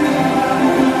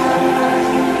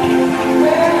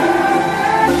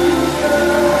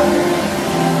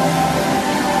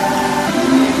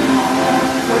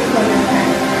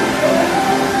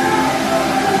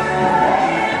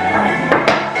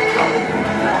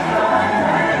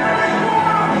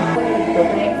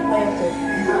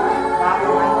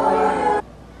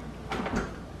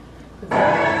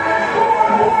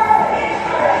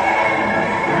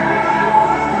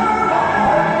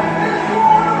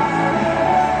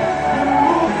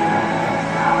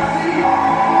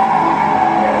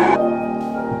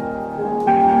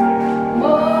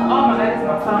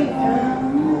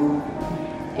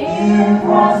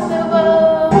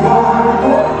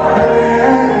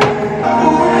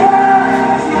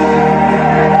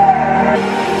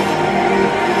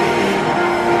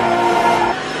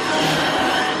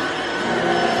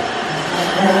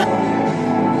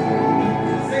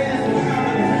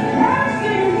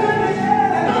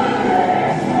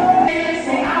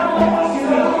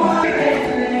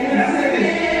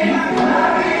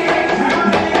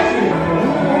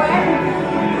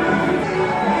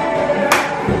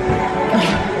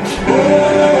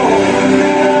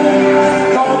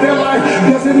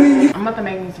 I'm about to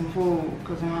make me some food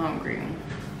because I'm hungry.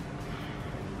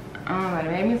 I'm about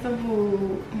to make me some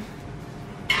food.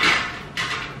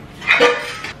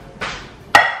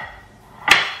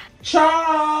 Try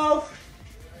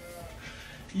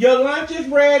Your lunch is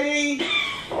ready.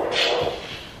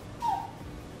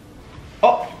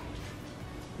 Oh.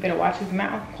 Better watch his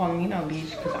mouth calling me no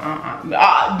bitch. Cause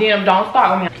damn, don't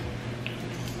start with me.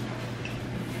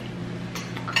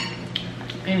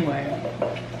 Anyway.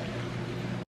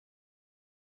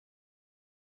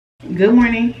 Good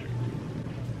morning.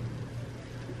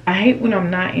 I hate when I'm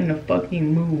not in the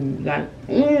fucking mood. Like,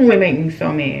 ooh, it make me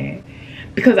so mad.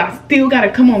 Because I still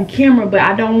gotta come on camera, but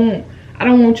I don't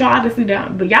want y'all to sit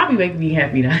down. But y'all be making me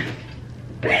happy though.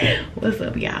 What's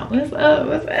up, y'all? What's up?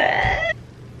 What's up?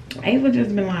 Ava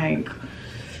just been like,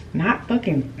 not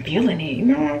fucking feeling it. You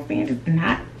know what I'm saying? Just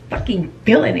not fucking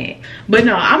feeling it. But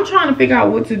no, I'm trying to figure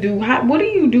out what to do. What do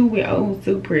you do with old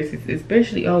soup presses?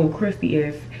 Especially old crusty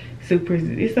ass soup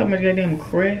presses. It's so much goddamn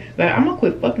crust. Like, I'm gonna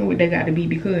quit fucking with they gotta be,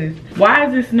 because why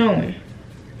is it snowing?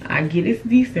 I get it's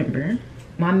December.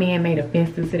 My man made a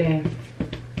fence today.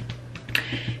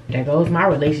 There goes my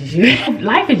relationship.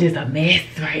 Life is just a mess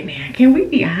right now. Can we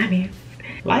be honest?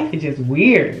 Life is just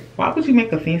weird. Why would you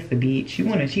make a fence to bitch? You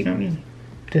wanna cheat on me?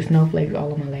 The snowflakes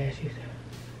all on my lashes.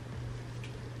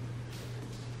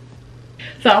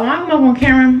 So when I come up on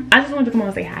camera, I just wanted to come on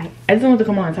and say hi. I just wanted to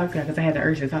come on and talk to y'all because I had the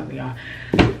urge to talk to y'all.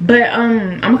 But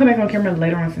I'm gonna come back on camera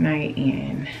later on tonight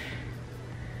and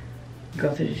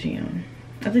go to the gym.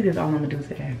 I think that's all I'm gonna do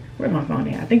today. Where's my phone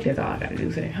at? I think that's all I gotta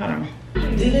do today. Hold on.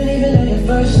 Didn't even know your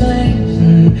first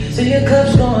name. See your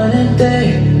cups going in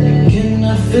day. Can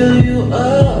I fill you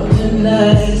up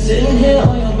tonight? Sitting here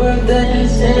on your birthday.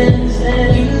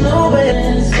 You know where.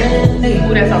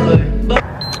 Ooh, that's all good.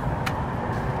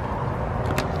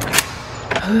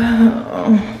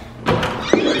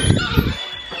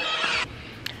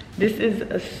 This is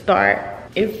a start.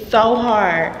 It's so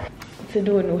hard to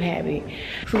do a new habit.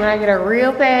 So when I get a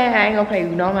real fat, I ain't gonna pay you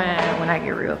no mind when I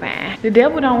get real fat. The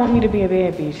devil don't want me to be a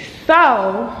bad bitch.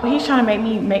 So he's trying to make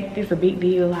me make this a big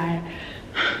deal. Like,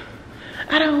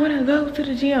 I don't wanna go to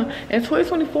the gym. In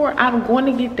 2024, I'm going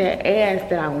to get that ass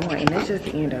that I want, and that's just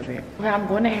the end of it. I'm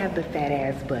gonna have the fat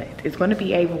ass butt. It's gonna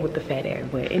be Ava with the fat ass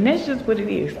butt, and that's just what it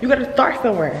is. You gotta start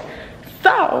somewhere.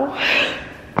 So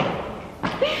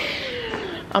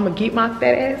I'm gonna get my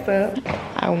fat ass up.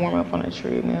 I warm up on a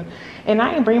treadmill. And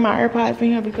I ain't bring my AirPods in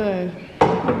here because,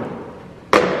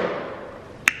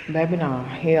 baby, no,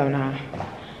 hell no.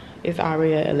 It's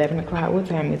already at 11 o'clock. What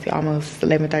time is it? Almost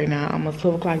 11:30 now, almost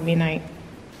 12 o'clock midnight.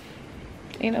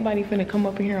 Ain't nobody finna come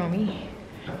up in here on me.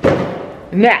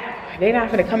 Nah, they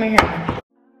not finna come in here.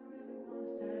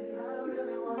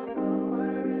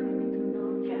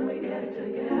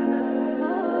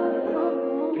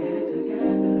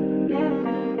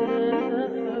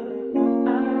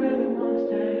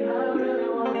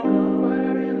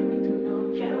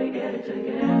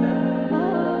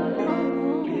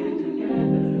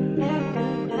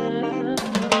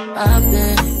 I've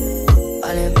been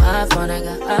all in my phone, I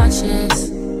got options.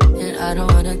 And I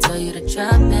don't wanna tell you to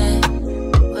drop it,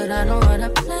 but I don't wanna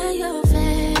play your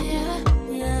fair.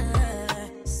 Yeah.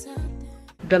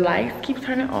 The lights keep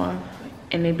turning off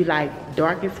and it be like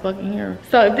dark as fuck in here.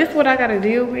 So if this is what I gotta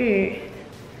deal with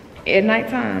at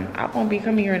nighttime, I won't be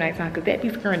coming here at nighttime because that be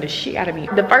scaring the shit out of me.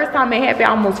 The first time it happened, I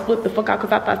almost flipped the fuck out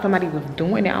because I thought somebody was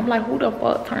doing it. I'm like, who the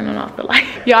fuck turning off the light?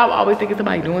 Y'all always thinking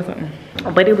somebody doing something.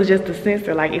 But it was just a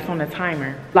sensor, like it's on a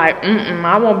timer. Like,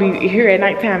 I won't be here at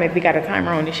nighttime if they got a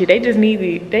timer on this shit. They just need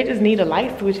a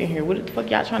light switch in here. What the fuck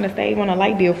y'all trying to save on a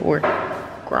light bill for?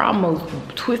 Girl, I almost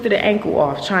twisted the ankle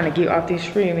off trying to get off this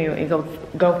treadmill and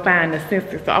go find the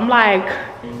sensor. So I'm like,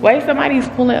 wait, somebody's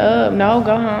pulling up. No,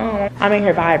 go home. I'm in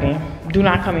here vibing. Do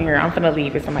not come in here. I'm finna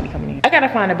leave if somebody coming in. I gotta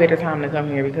find a better time to come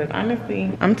here because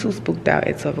honestly, I'm too spooked out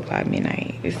at 12 o'clock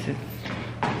midnight. It's just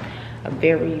a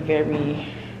very,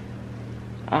 very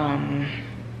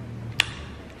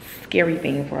scary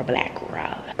thing for a black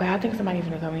girl. But I think somebody's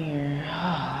gonna come in here.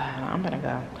 I'm gonna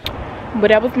go. But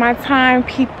that was my time,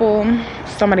 people.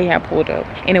 Somebody had pulled up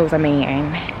and it was a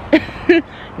man.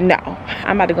 No,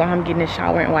 I'm about to go home, get in the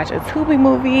shower and watch a Tubi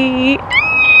movie.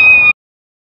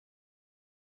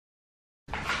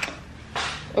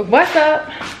 What's up?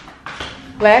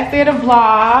 Last day of the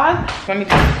vlog. Let me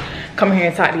just come here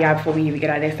and talk to y'all before we even get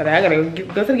out of that stuff. I gotta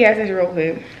go to the gas station real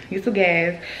quick, get some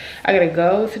gas. I gotta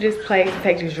go to this place to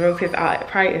take this drug test. I'll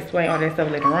probably explain all that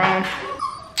stuff later on.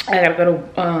 I gotta go to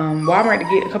Walmart to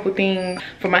get a couple things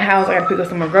for my house. I gotta pick up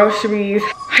some more groceries.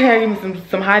 I gotta give me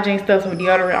some hygiene stuff, some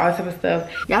deodorant, all that type of stuff.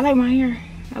 Y'all like my hair?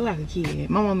 I like a kid.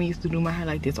 My mama used to do my hair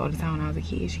like this all the time when I was a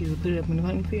kid. She would put it up in the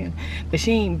ponytail. But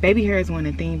she ain't, baby hair is one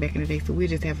of the things back in the day, so we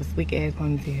just have a slick ass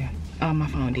ponytail. Oh, my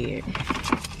phone dead.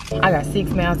 I got 6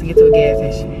 miles to get to a gas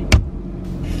station.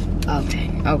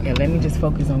 Okay, let me just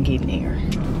focus on getting there.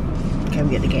 Okay,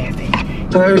 we at the gas station.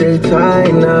 Heard they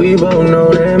tight now, we both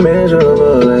know they're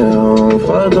miserable at home.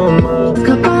 Fuck them up.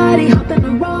 Kabadi, hop in the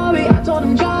Rari, I told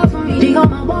him drive for me. He got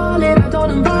my wallet, I told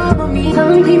him borrow me.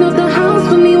 Tell him clean up the house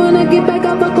for me when I get back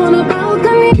up on the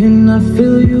balcony. Can I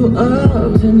fill you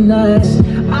up tonight?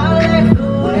 I like the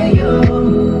way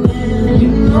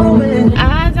you know it.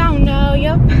 I don't know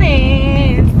your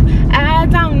plans. I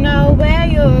don't know where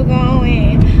you're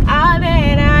going. All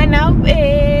that I know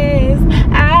is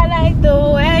I like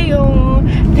the way you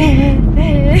dance.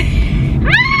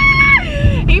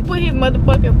 He put his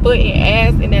motherfucking foot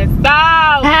and ass in that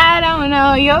song. I don't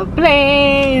know your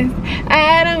plans.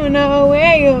 I don't know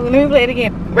where you. Let me play it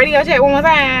again. Radio check one more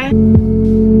time.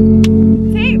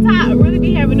 TikTok really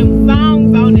be having them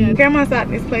songs on there. Okay, I'm outside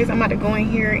this place. I'm about to go in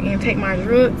here and take my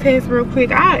drug test real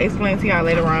quick. I'll explain to y'all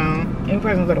later on. And we're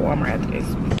probably gonna go to Walmart after this.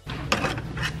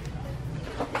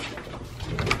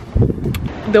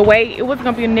 The way it was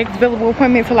gonna be a next available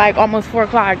appointment to like almost 4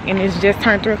 o'clock, and it's just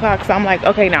turned 3 o'clock. So I'm like,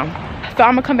 okay, now. So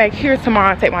I'm gonna come back here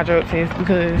tomorrow and take my drug test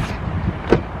because,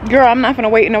 girl, I'm not gonna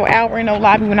wait no hour in no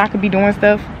lobby when I could be doing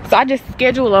stuff. So I just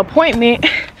scheduled an appointment,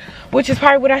 which is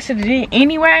probably what I should have did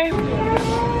anyway.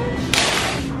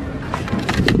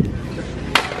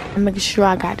 I'm making sure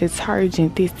I got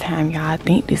detergent this time, y'all. I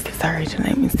think this detergent.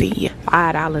 Let me see.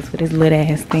 $5 for this little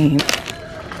ass thing.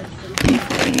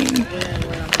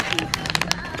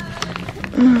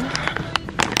 I'm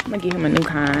gonna get him a new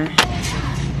kind.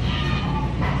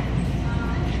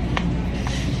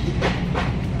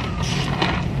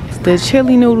 The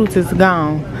chili noodles is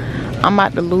gone. I'm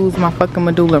about to lose my fucking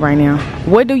medulla right now.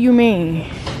 What do you mean?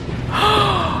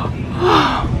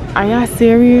 Are y'all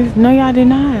serious? No, y'all did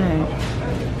not.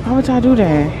 Why would y'all do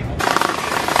that?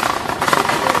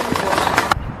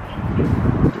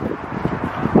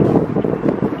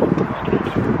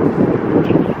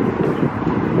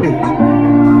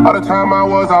 All the time I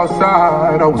was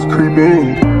outside, I was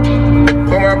creeping.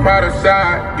 Put my pride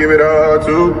aside, give it all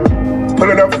to.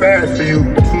 Pulling up fast for you.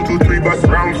 2, 2, 3 bus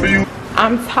rounds for you.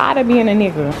 I'm tired of being a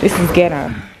nigga. This is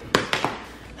ghetto.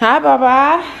 Hi,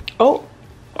 bye-bye. Oh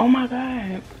my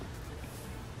God.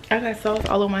 I got sauce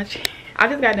all over my chin. I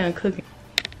just got done cooking.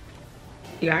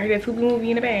 Y'all heard that Tubi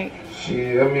movie in the bag?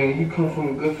 Shit, I mean, you come from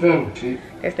a good family, shit.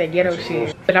 That's that ghetto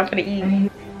shit. But I'm gonna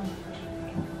eat.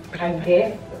 But I'm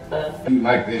dead. You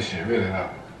like this shit, really, though.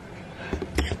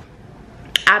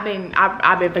 I've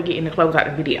been forgetting to close out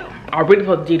the video. I really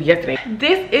supposed to do it yesterday.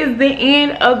 This is the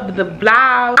end of the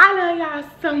vlog. I love y'all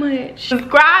so much.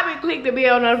 Subscribe and click the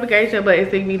bell notification button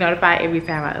so you can be notified every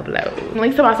time I upload.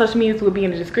 Links to my social medias will be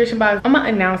in the description box. I'm gonna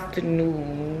announce the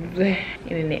news in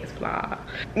the next vlog.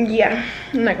 Yeah,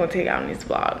 I'm not gonna tell y'all in this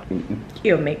vlog.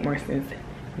 It'll make more sense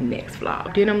next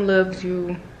vlog. Denim loves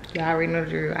you. Y'all already know the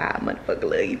drill. I motherfucker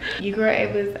love you. Your girl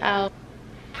Ava's out.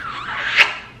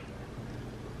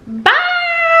 Bye.